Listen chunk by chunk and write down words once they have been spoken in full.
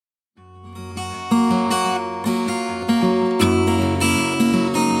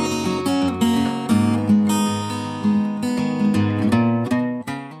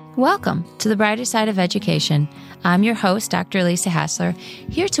Welcome to the Brighter Side of Education. I'm your host, Dr. Lisa Hassler,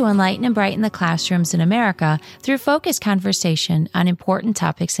 here to enlighten and brighten the classrooms in America through focused conversation on important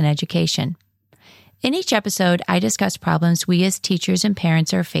topics in education. In each episode, I discuss problems we as teachers and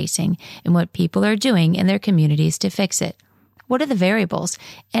parents are facing and what people are doing in their communities to fix it. What are the variables,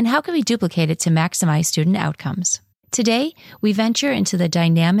 and how can we duplicate it to maximize student outcomes? Today, we venture into the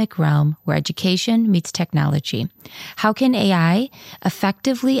dynamic realm where education meets technology. How can AI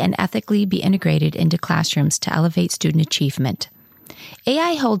effectively and ethically be integrated into classrooms to elevate student achievement?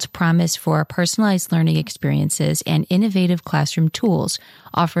 AI holds promise for personalized learning experiences and innovative classroom tools,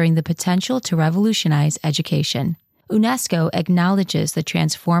 offering the potential to revolutionize education. UNESCO acknowledges the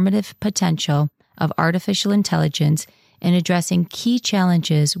transformative potential of artificial intelligence in addressing key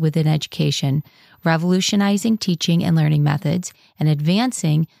challenges within education, revolutionizing teaching and learning methods, and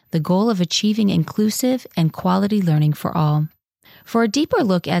advancing the goal of achieving inclusive and quality learning for all. For a deeper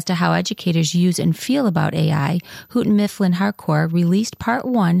look as to how educators use and feel about AI, Houghton Mifflin Harcourt released Part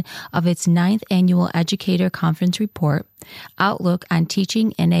 1 of its 9th Annual Educator Conference Report, Outlook on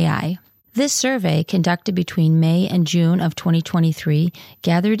Teaching and AI. This survey, conducted between May and June of 2023,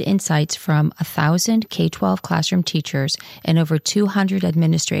 gathered insights from 1,000 K-12 classroom teachers and over 200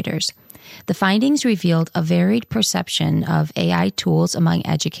 administrators. The findings revealed a varied perception of AI tools among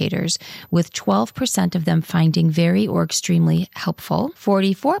educators, with 12% of them finding very or extremely helpful,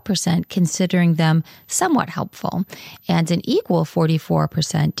 44% considering them somewhat helpful, and an equal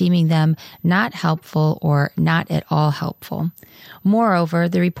 44% deeming them not helpful or not at all helpful. Moreover,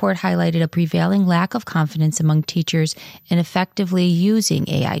 the report highlighted a prevailing lack of confidence among teachers in effectively using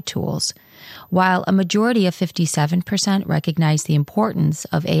AI tools. While a majority of 57% recognized the importance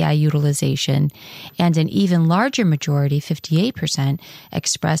of AI utilization, and an even larger majority, 58%,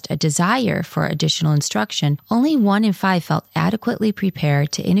 expressed a desire for additional instruction, only 1 in 5 felt adequately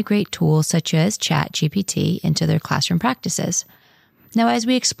prepared to integrate tools such as ChatGPT into their classroom practices. Now, as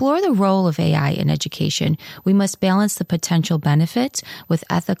we explore the role of AI in education, we must balance the potential benefits with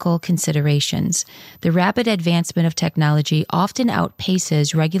ethical considerations. The rapid advancement of technology often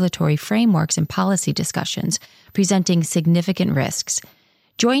outpaces regulatory frameworks and policy discussions, presenting significant risks.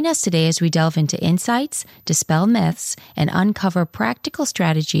 Join us today as we delve into insights, dispel myths, and uncover practical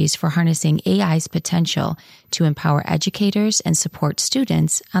strategies for harnessing AI's potential to empower educators and support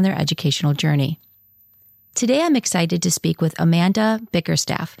students on their educational journey. Today, I'm excited to speak with Amanda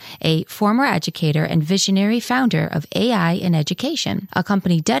Bickerstaff, a former educator and visionary founder of AI in Education, a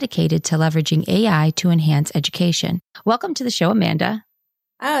company dedicated to leveraging AI to enhance education. Welcome to the show, Amanda.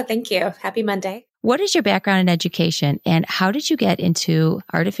 Oh, thank you. Happy Monday. What is your background in education, and how did you get into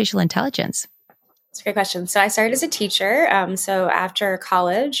artificial intelligence? That's a great question. So I started as a teacher. So after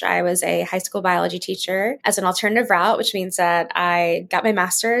college, I was a high school biology teacher as an alternative route, which means that I got my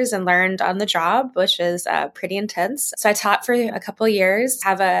master's and learned on the job, which is pretty intense. So I taught for a couple of years,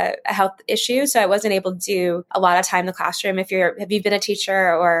 have a health issue. So I wasn't able to do a lot of time in the classroom. Have you been a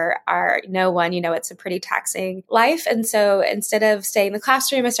teacher or know one, it's a pretty taxing life. And so instead of staying in the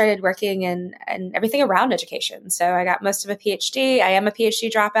classroom, I started working in everything around education. So I got most of a PhD. I am a PhD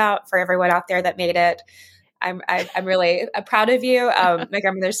dropout for everyone out there that made it. I'm really proud of you. My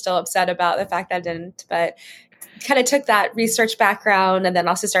grandmother's still upset about the fact that I didn't, but kind of took that research background and then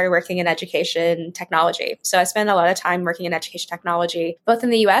also started working in education technology. So I spent a lot of time working in education technology, both in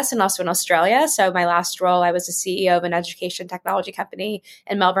the US and also in Australia. So my last role, I was the CEO of an education technology company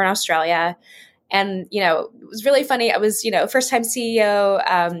in Melbourne, Australia. And, it was really funny. I was, first time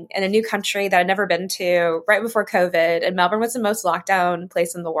CEO in a new country that I'd never been to right before COVID. And Melbourne was the most locked down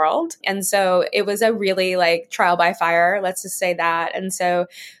place in the world. And so it was a really trial by fire, let's just say that. And so,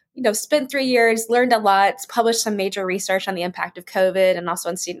 spent 3 years, learned a lot, published some major research on the impact of COVID and also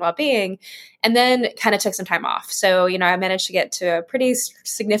on student well-being, and then kind of took some time off. So, I managed to get to a pretty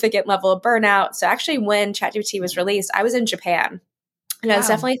significant level of burnout. So actually when ChatGPT was released, I was in Japan. And I was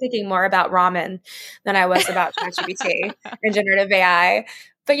definitely thinking more about ramen than I was about ChatGPT and generative AI.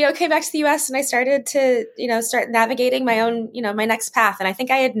 But, came back to the US and I started to, start navigating my own, my next path. And I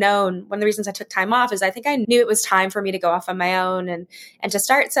think I had known, one of the reasons I took time off is I think I knew it was time for me to go off on my own and to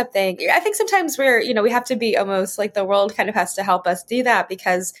start something. I think sometimes we have to be almost like the world kind of has to help us do that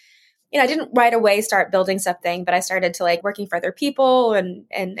because I didn't right away start building something, but I started to working for other people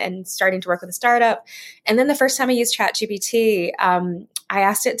and starting to work with a startup. And then the first time I used ChatGPT, I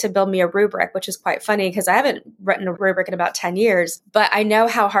asked it to build me a rubric, which is quite funny because I haven't written a rubric in about 10 years, but I know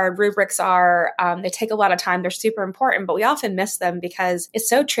how hard rubrics are. They take a lot of time. They're super important, but we often miss them because it's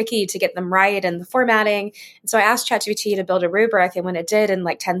so tricky to get them right and the formatting. And so I asked ChatGPT to build a rubric, and when it did in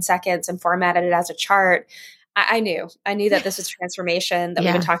 10 seconds and formatted it as a chart, I knew that this was transformation that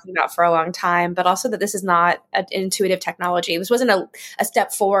we've been Yeah. talking about for a long time, but also that this is not an intuitive technology. This wasn't a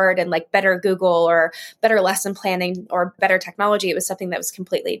step forward and like better Google or better lesson planning or better technology. It was something that was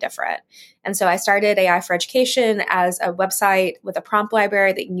completely different. And so I started AI for Education as a website with a prompt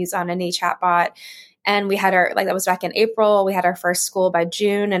library that you can use on any chatbot. And we had that was back in April. We had our first school by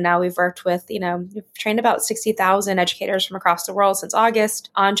June. And now we've worked with, we've trained about 60,000 educators from across the world since August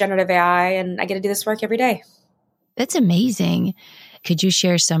on generative AI. And I get to do this work every day. That's amazing. Could you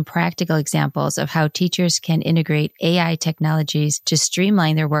share some practical examples of how teachers can integrate AI technologies to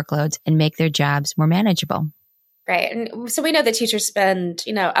streamline their workloads and make their jobs more manageable? Right. And so we know that teachers spend,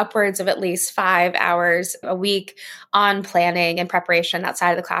 upwards of at least 5 hours a week on planning and preparation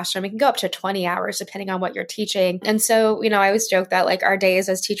outside of the classroom. It can go up to 20 hours depending on what you're teaching. And so, I always joke that like our days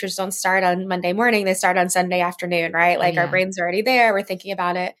as teachers don't start on Monday morning, they start on Sunday afternoon, right? Like our brains are already there. We're thinking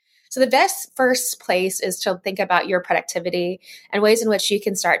about it. So the best first place is to think about your productivity and ways in which you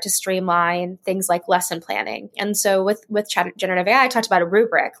can start to streamline things like lesson planning. And so with generative AI, I talked about a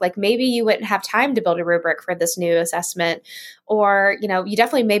rubric. Like maybe you wouldn't have time to build a rubric for this new assessment, or, you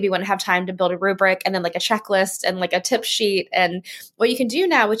definitely maybe wouldn't have time to build a rubric and then like a checklist and like a tip sheet. And what you can do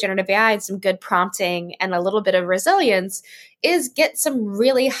now with generative AI and some good prompting and a little bit of resilience is get some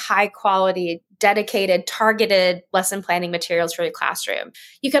really high quality, dedicated, targeted lesson planning materials for your classroom.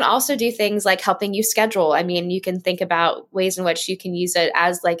 You can also do things like helping you schedule. I mean, you can think about ways in which you can use it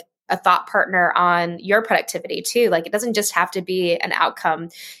as like a thought partner on your productivity too. Like it doesn't just have to be an outcome.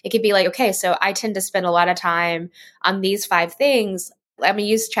 It could be like, okay, so I tend to spend a lot of time on these 5 things. I'm going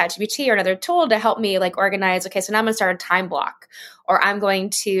to use ChatGPT or another tool to help me like organize, okay, so now I'm going to start a time block, or I'm going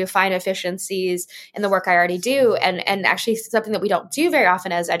to find efficiencies in the work I already do. And actually something that we don't do very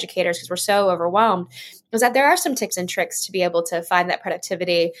often as educators because we're so overwhelmed is that there are some tips and tricks to be able to find that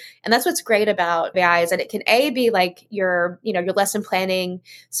productivity. And that's what's great about AI is that it can be like your lesson planning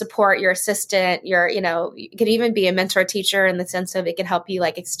support, your assistant, it can even be a mentor teacher in the sense of it can help you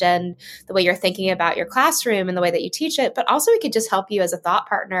like extend the way you're thinking about your classroom and the way that you teach it. But also it could just help you as a thought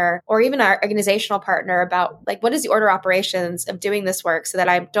partner or even our organizational partner about like, what is the order of operations of doing this work so that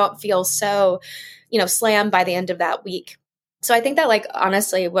I don't feel so, slammed by the end of that week. So I think that like,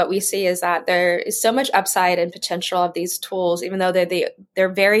 honestly, what we see is that there is so much upside and potential of these tools, even though they're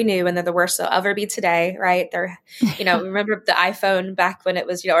very new and they're the worst they'll ever be today, right? They're, remember the iPhone back when it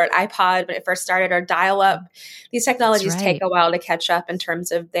was, or an iPod when it first started, or dial up. These technologies take a while to catch up in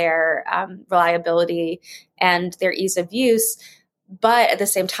terms of their reliability and their ease of use. But at the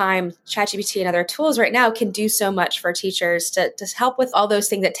same time, ChatGPT and other tools right now can do so much for teachers to help with all those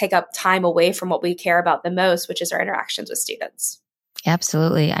things that take up time away from what we care about the most, which is our interactions with students.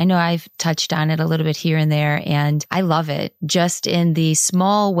 Absolutely. I know I've touched on it a little bit here and there, and I love it. Just in the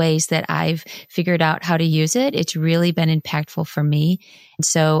small ways that I've figured out how to use it, it's really been impactful for me. And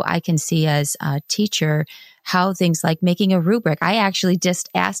so I can see as a teacher how things like making a rubric. I actually just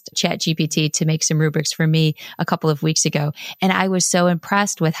asked ChatGPT to make some rubrics for me a couple of weeks ago, and I was so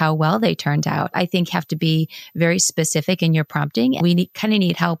impressed with how well they turned out. I think have to be very specific in your prompting. We kind of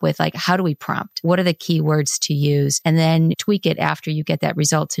need help with like, how do we prompt? What are the key words to use? And then tweak it after you get that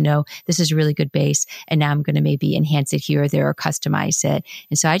result to know this is a really good base. And now I'm going to maybe enhance it here or there or customize it.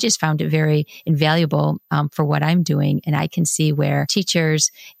 And so I just found it very invaluable for what I'm doing. And I can see where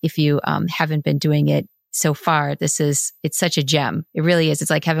teachers, if you haven't been doing it so far, it's such a gem. It really is.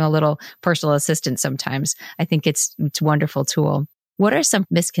 It's like having a little personal assistant sometimes. I think it's a wonderful tool. What are some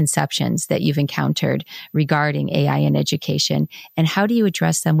misconceptions that you've encountered regarding AI in education, and how do you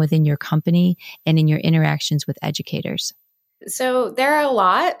address them within your company and in your interactions with educators? So there are a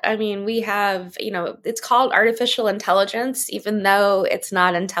lot. I mean, we have, it's called artificial intelligence, even though it's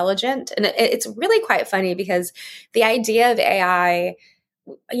not intelligent. And it's really quite funny because the idea of AI,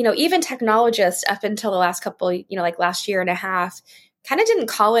 even technologists up until the last couple, like last year and a half, kind of didn't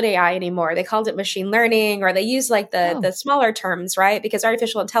call it AI anymore. They called it machine learning, or they used like the smaller terms, right? Because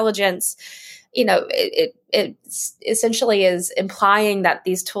artificial intelligence, it essentially is implying that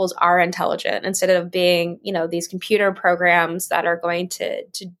these tools are intelligent instead of being, these computer programs that are going to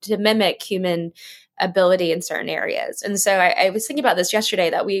mimic human ability in certain areas. And so I was thinking about this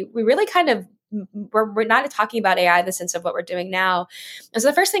yesterday, that we really kind of we're not talking about AI in the sense of what we're doing now. And so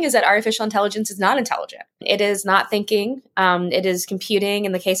the first thing is that artificial intelligence is not intelligent. It is not thinking. It is computing.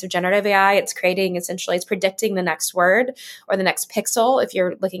 In the case of generative AI, it's predicting the next word or the next pixel. If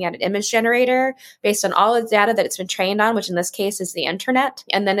you're looking at an image generator based on all the data that it's been trained on, which in this case is the internet.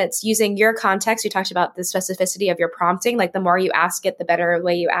 And then it's using your context. You talked about the specificity of your prompting. Like the more you ask it, the better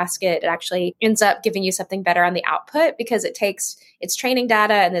way you ask it. It actually ends up giving you something better on the output because it takes its training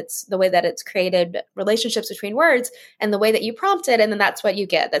data and it's the way that it's created created relationships between words and the way that you prompt it. And then that's what you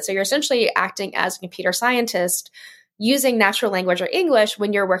get. So you're essentially acting as a computer scientist using natural language or English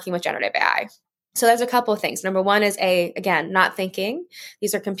when you're working with generative AI. So there's a couple of things. Number one is again, not thinking.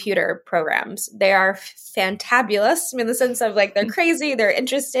 These are computer programs. They are fantabulous in the sense of like, they're crazy, they're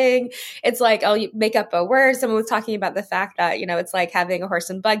interesting. It's like, oh, you make up a word. Someone was talking about the fact that, it's like having a horse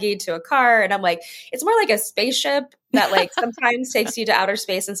and buggy to a car. And I'm like, it's more like a spaceship that like sometimes takes you to outer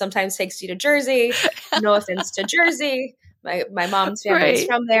space and sometimes takes you to Jersey. No offense to Jersey. My mom's family is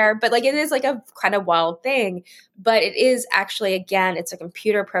from there, but like it is like a kind of wild thing, but it is actually, again, it's a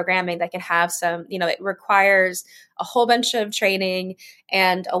computer programming that can have some, it requires a whole bunch of training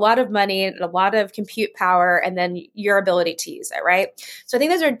and a lot of money and a lot of compute power and then your ability to use it, right? So I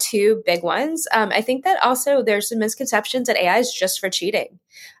think those are two big ones. I think that also there's some misconceptions that AI is just for cheating.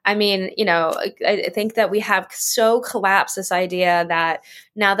 I mean, I think that we have so collapsed this idea that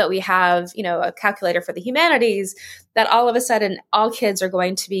now that we have, a calculator for the humanities, that all of a sudden all kids are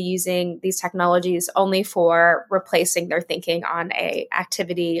going to be using these technologies only for replacing their thinking on a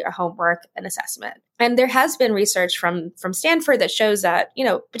activity, a homework, an assessment. And there has been research from Stanford that shows that,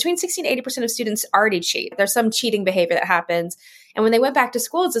 between 60 and 80% of students already cheat. There's some cheating behavior that happens. And when they went back to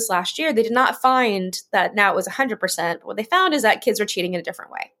schools this last year, they did not find that now it was 100%. What they found is that kids were cheating in a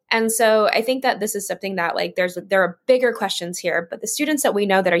different way. And so I think that this is something that like there are bigger questions here, but the students that we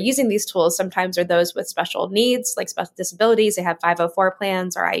know that are using these tools sometimes are those with special needs, like special disabilities. They have 504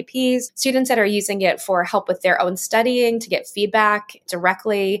 plans or IEPs. Students that are using it for help with their own studying, to get feedback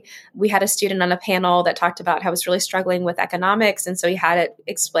directly. We had a student on a panel that talked about how he was really struggling with economics. And so he had it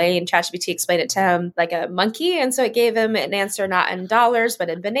ChatGPT explained it to him like a monkey. And so it gave him an answer not in dollars, but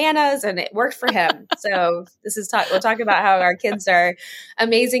in bananas, and it worked for him. So this is we'll talk about how our kids are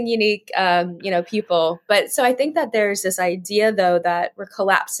amazing, unique, people. But so I think that there's this idea though that we're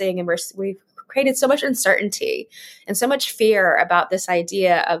collapsing and we've created so much uncertainty and so much fear about this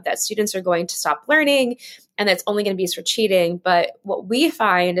idea of that students are going to stop learning and that's only going to be used for cheating. But what we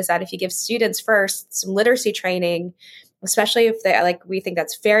find is that if you give students first some literacy training, especially if they we think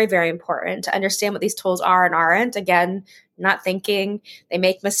that's very, very important to understand what these tools are and aren't. Again, not thinking, they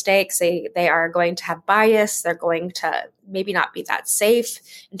make mistakes. They are going to have bias. They're going to maybe not be that safe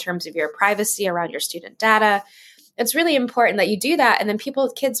in terms of your privacy around your student data. It's really important that you do that. And then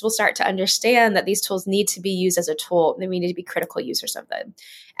kids will start to understand that these tools need to be used as a tool. They need to be critical users of them.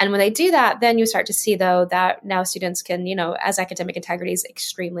 And when they do that, then you start to see though that now students can, as academic integrity is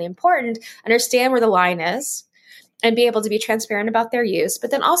extremely important, understand where the line is, and be able to be transparent about their use,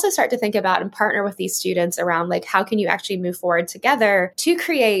 but then also start to think about and partner with these students around like, how can you actually move forward together to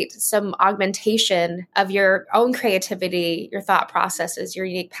create some augmentation of your own creativity, your thought processes, your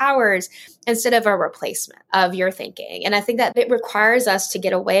unique powers, instead of a replacement of your thinking. And I think that it requires us to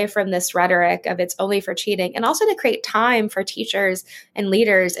get away from this rhetoric of it's only for cheating, and also to create time for teachers and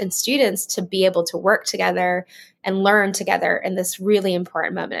leaders and students to be able to work together and learn together in this really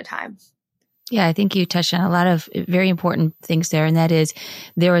important moment in time. Yeah, I think you touched on a lot of very important things there. And that is,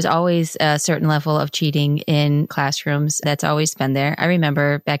 there was always a certain level of cheating in classrooms. That's always been there. I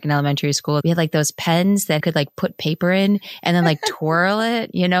remember back in elementary school, we had like those pens that could like put paper in and then like twirl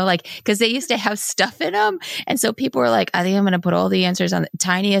it, because they used to have stuff in them. And so people were like, I think I'm going to put all the answers on the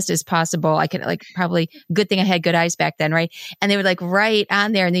tiniest as possible. I could probably, good thing I had good eyes back then, right? And they would like write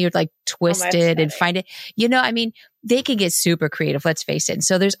on there and they would like twist it and find it. They can get super creative, let's face it. And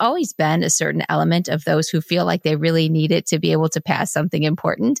so there's always been a certain element of those who feel like they really need it to be able to pass something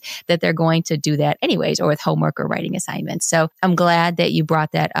important, that they're going to do that anyways, or with homework or writing assignments. So I'm glad that you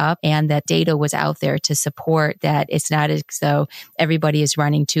brought that up and that data was out there to support that. It's not as though everybody is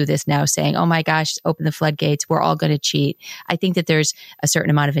running to this now saying, oh my gosh, open the floodgates, we're all going to cheat. I think that there's a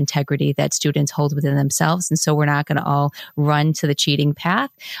certain amount of integrity that students hold within themselves. And so we're not going to all run to the cheating path,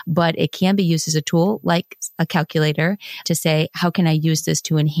 but it can be used as a tool like a calculator to say, how can I use this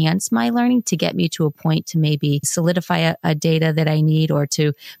to enhance my learning, to get me to a point to maybe solidify a data that I need, or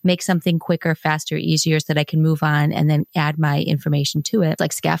to make something quicker, faster, easier so that I can move on and then add my information to it,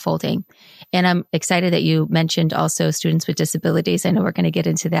 like scaffolding. And I'm excited that you mentioned also students with disabilities. I know we're going to get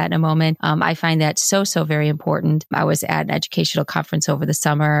into that in a moment. I find that so very important. I was at an educational conference over the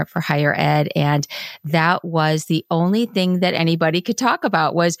summer for higher ed, and that was the only thing that anybody could talk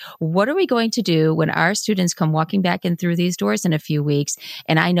about was, what are we going to do when our students come walking walking back in through these doors in a few weeks,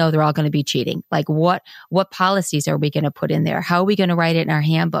 and I know they're all going to be cheating. Like what policies are we going to put in there? How are we going to write it in our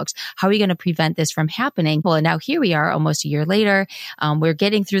handbooks? How are we going to prevent this from happening? Well, and now here we are almost a year later. We're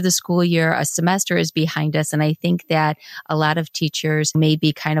getting through the school year. A semester is behind us. And I think that a lot of teachers may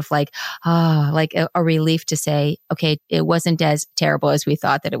be kind of like a relief to say, okay, it wasn't as terrible as we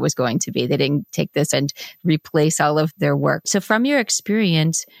thought that it was going to be. They didn't take this and replace all of their work. So from your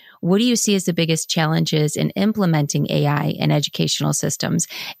experience, what do you see as the biggest challenges in implementing AI in educational systems?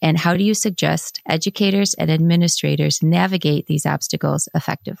 And how do you suggest educators and administrators navigate these obstacles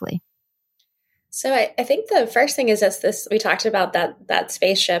effectively? So I think the first thing is this, we talked about that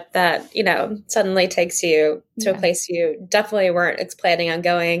spaceship that, suddenly takes you to a place you definitely weren't planning on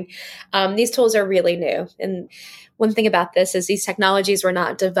going. These tools are really new. And one thing about this is these technologies were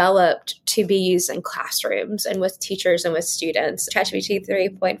not developed to be used in classrooms and with teachers and with students. ChatGPT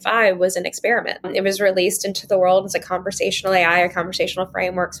 3.5 was an experiment. It was released into the world as a conversational AI or conversational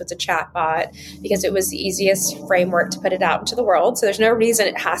framework. So it's a chat bot because it was the easiest framework to put it out into the world. So there's no reason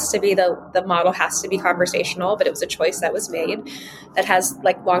it has to be the model has to be conversational, but it was a choice that was made that has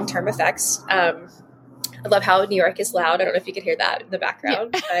like long-term effects. I love how New York is loud. I don't know if you could hear that in the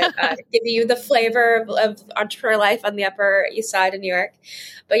background, but give you the flavor of entrepreneur life on the Upper East Side of New York.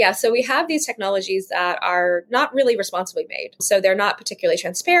 But yeah, so we have these technologies that are not really responsibly made. So they're not particularly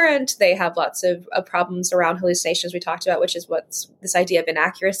transparent. They have lots of problems around hallucinations we talked about, which is what's this idea of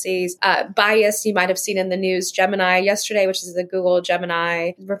inaccuracies. Bias, you might have seen in the news, Gemini yesterday, which is the Google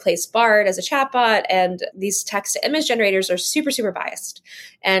Gemini, replaced Bard as a chatbot. And these text to image generators are super, super biased.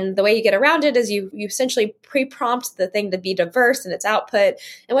 And the way you get around it is you essentially pre-prompt the thing to be diverse in its output.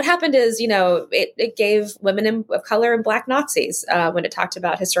 And what happened is, it gave women of color and Black Nazis when it talked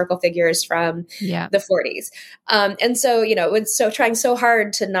about historical figures from the 40s. And so, it's so trying so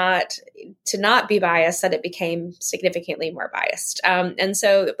hard to not be biased that it became significantly more biased. And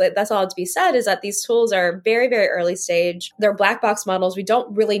so that's all to be said is that these tools are very, very early stage. They're black box models. We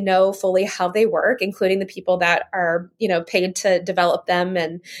don't really know fully how they work, including the people that are, paid to develop them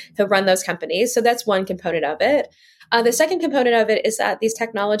and who run those companies. So that's one component of it. The second component of it is that these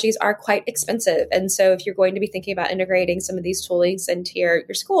technologies are quite expensive. And so if you're going to be thinking about integrating some of these toolings into your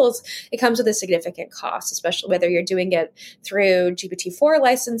schools, it comes with a significant cost, especially whether you're doing it through GPT-4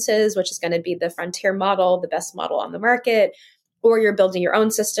 licenses, which is going to be the frontier model, the best model on the market, or you're building your own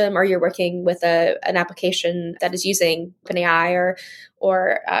system, or you're working with an application that is using OpenAI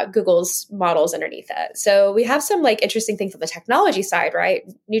or Google's models underneath it. So we have some interesting things on the technology side, right?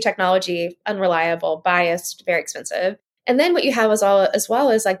 New technology, unreliable, biased, very expensive. And then what you have as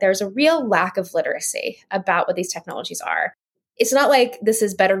well is there's a real lack of literacy about what these technologies are. It's not like this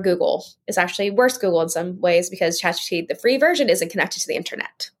is better Google. It's actually worse Google in some ways because ChatGPT, the free version, isn't connected to the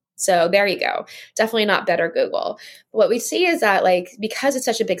internet. So there you go. Definitely not better Google. What we see is that because it's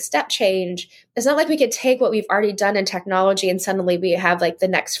such a big step change, it's not like we could take what we've already done in technology and suddenly we have the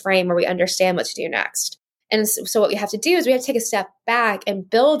next frame where we understand what to do next. And so what we have to do is we have to take a step back and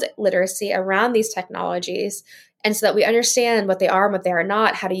build literacy around these technologies. And so that we understand what they are and what they are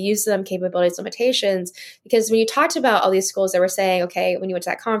not, how to use them, capabilities, limitations. Because when you talked about all these schools that were saying, okay, when you went to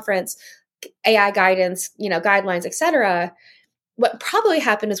that conference, AI guidance, guidelines, et cetera, what probably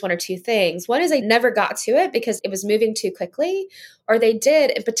happened is one or two things. One is they never got to it because it was moving too quickly, or they did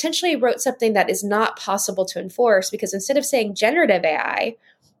and potentially wrote something that is not possible to enforce because instead of saying generative AI,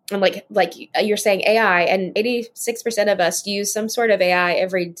 and like you're saying AI, and 86% of us use some sort of AI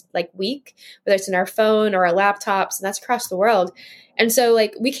every week, whether it's in our phone or our laptops, and that's across the world. And so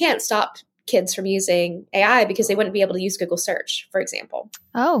we can't stop kids from using AI because they wouldn't be able to use Google search, for example.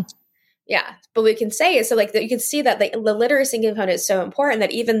 Oh. Yeah, but we can say it. So you can see that the literacy component is so important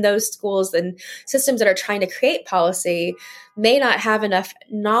that even those schools and systems that are trying to create policy may not have enough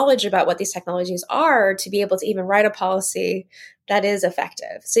knowledge about what these technologies are to be able to even write a policy that is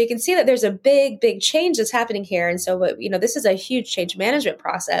effective. So you can see that there's a big, big change that's happening here. And so this is a huge change management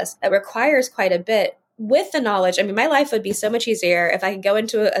process that requires quite a bit. With the knowledge, my life would be so much easier if I could go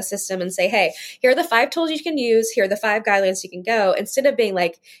into a system and say, hey, here are the 5 tools you can use. Here are the 5 guidelines you can go, instead of being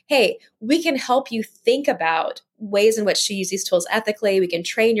hey, we can help you think about ways in which to use these tools ethically. We can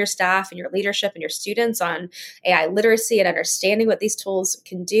train your staff and your leadership and your students on AI literacy and understanding what these tools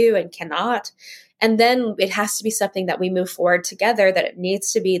can do and cannot. And then it has to be something that we move forward together, that it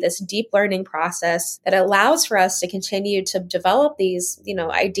needs to be this deep learning process that allows for us to continue to develop these,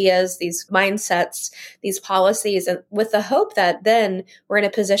 ideas, these mindsets, these policies, and with the hope that then we're in a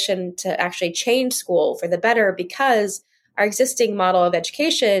position to actually change school for the better because our existing model of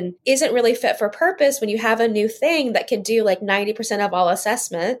education isn't really fit for purpose when you have a new thing that can do like 90% of all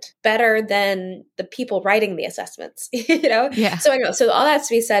assessment better than the people writing the assessments, you know? Yeah. So I know. So all that to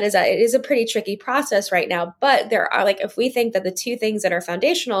be said is that it is a pretty tricky process right now, but there are like, if we think that the two things that are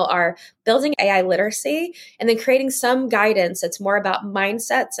foundational are building AI literacy and then creating some guidance that's more about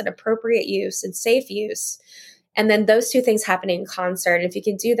mindsets and appropriate use and safe use. And then those two things happening in concert. And if you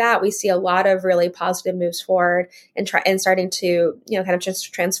can do that, we see a lot of really positive moves forward and starting to, kind of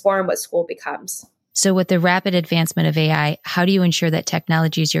just transform what school becomes. So with the rapid advancement of AI, how do you ensure that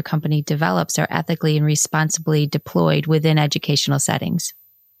technologies your company develops are ethically and responsibly deployed within educational settings?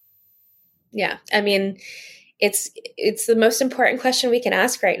 Yeah, I mean, it's the most important question we can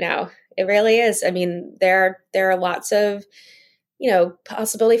ask right now. It really is. I mean, there are lots of,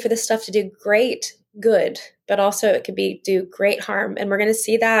 possibility for this stuff to do good, but also it could do great harm. And we're going to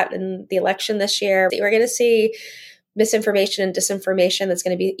see that in the election this year. We're going to see misinformation and disinformation that's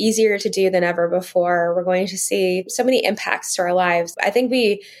going to be easier to do than ever before. We're going to see so many impacts to our lives. I think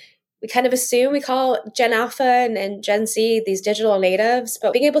we kind of assume we call Gen Alpha and Gen Z these digital natives,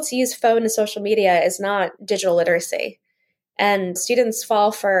 but being able to use phone and social media is not digital literacy. And students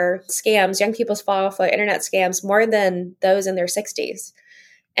fall for scams, young people fall for internet scams more than those in their 60s.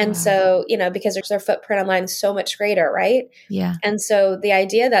 And so, because their footprint online is so much greater, right? Yeah. And so the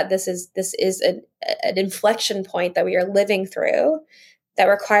idea that this is an inflection point that we are living through that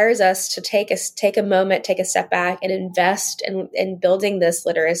requires us to take a moment, take a step back and invest in building this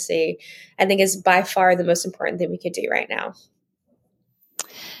literacy, I think is by far the most important thing we could do right now.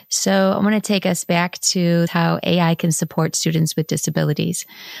 So I want to take us back to how AI can support students with disabilities.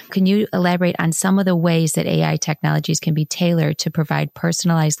 Can you elaborate on some of the ways that AI technologies can be tailored to provide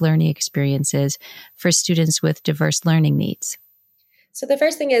personalized learning experiences for students with diverse learning needs? So the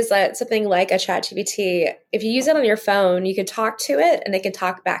first thing is that something like a ChatGPT, if you use it on your phone, you can talk to it and it can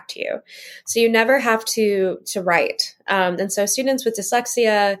talk back to you. So you never have to write. And so students with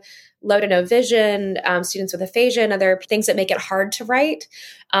dyslexia, low to no vision, students with aphasia, and other things that make it hard to write.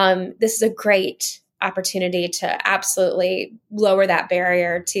 This is a great opportunity to absolutely lower that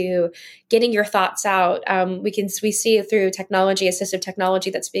barrier to getting your thoughts out. We see it through technology, assistive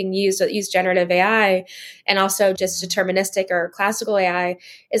technology that's being used, so use generative AI and also just deterministic or classical AI,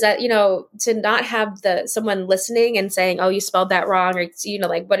 is that, to not have someone listening and saying, oh, you spelled that wrong, or,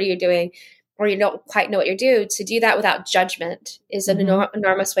 like, what are you doing? Or you don't quite know what you're doing, to do that without judgment is an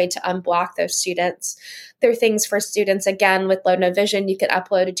enormous way to unblock those students. There are things for students, again, with low no vision, you can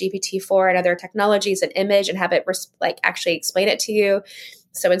upload a GPT-4 and other technologies, an image, and have it actually explain it to you.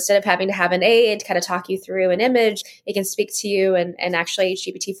 So instead of having to have an aide kind of talk you through an image, it can speak to you and actually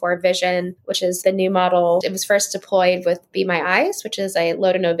GPT-4 Vision, which is the new model. It was first deployed with Be My Eyes, which is a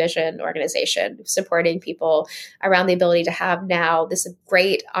low to no vision organization supporting people around the ability to have now this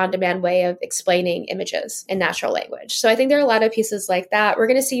great on-demand way of explaining images in natural language. So I think there are a lot of pieces like that. We're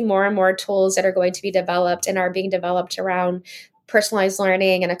going to see more and more tools that are going to be developed and are being developed around personalized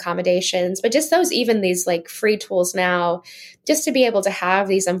learning and accommodations, but just these like free tools now, just to be able to have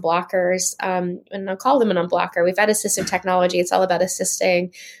these unblockers, and I'll call them an unblocker. We've had assistive technology. It's all about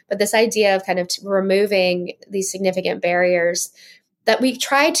assisting, but this idea of kind of removing these significant barriers that we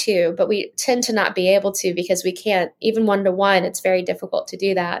try to, but we tend to not be able to because we can't, even one-to-one, it's very difficult to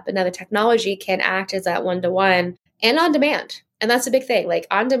do that. But now the technology can act as that one-to-one and on demand. And that's a big thing, like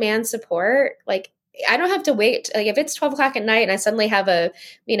on-demand support, like I don't have to wait. Like if it's 12 o'clock at night and I suddenly have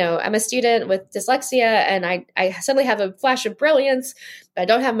I'm a student with dyslexia and I suddenly have a flash of brilliance, but I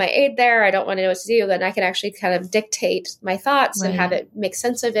don't have my aide there, I don't want to know what to do, then I can actually kind of dictate my thoughts and have it make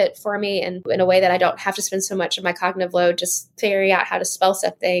sense of it for me, and in a way that I don't have to spend so much of my cognitive load just figuring out how to spell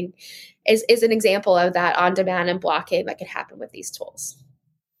something is an example of that on-demand and blocking that could happen with these tools.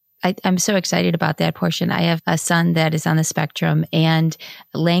 I'm so excited about that portion. I have a son that is on the spectrum, and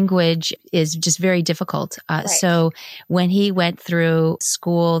language is just very difficult. Right. So when he went through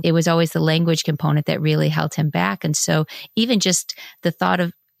school, it was always the language component that really held him back. And so even just the thought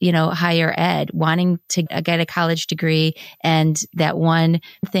of, higher ed, wanting to get a college degree, and that one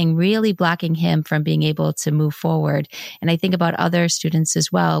thing really blocking him from being able to move forward. And I think about other students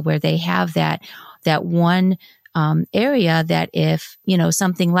as well, where they have that one area that if,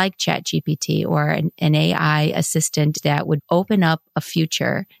 something like ChatGPT or an AI assistant that would open up a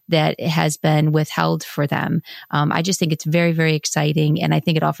future that has been withheld for them. I just think it's very, very exciting. And I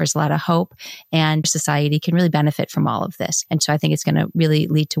think it offers a lot of hope, and society can really benefit from all of this. And so I think it's going to really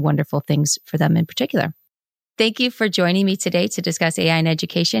lead to wonderful things for them in particular. Thank you for joining me today to discuss AI in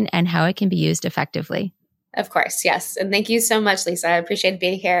education and how it can be used effectively. Of course, yes. And thank you so much, Lisa. I appreciate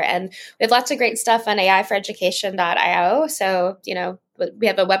being here. And we have lots of great stuff on AIforeducation.io. So, we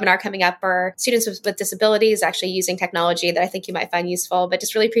have a webinar coming up for students with disabilities actually using technology that I think you might find useful. But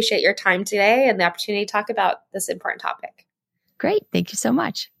just really appreciate your time today and the opportunity to talk about this important topic. Great. Thank you so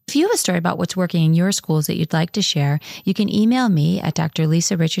much. If you have a story about what's working in your schools that you'd like to share, you can email me at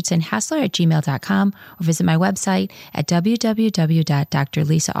drlisarichardson-hassler@gmail.com or visit my website at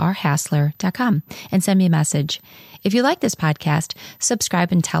www.drlisarhassler.com and send me a message. If you like this podcast,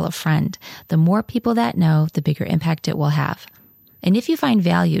 subscribe and tell a friend. The more people that know, the bigger impact it will have. And if you find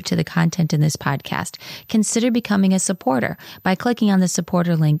value to the content in this podcast, consider becoming a supporter by clicking on the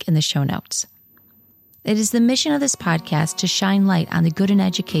supporter link in the show notes. It is the mission of this podcast to shine light on the good in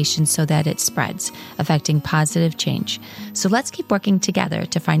education so that it spreads, affecting positive change. So let's keep working together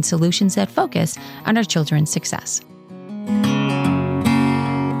to find solutions that focus on our children's success.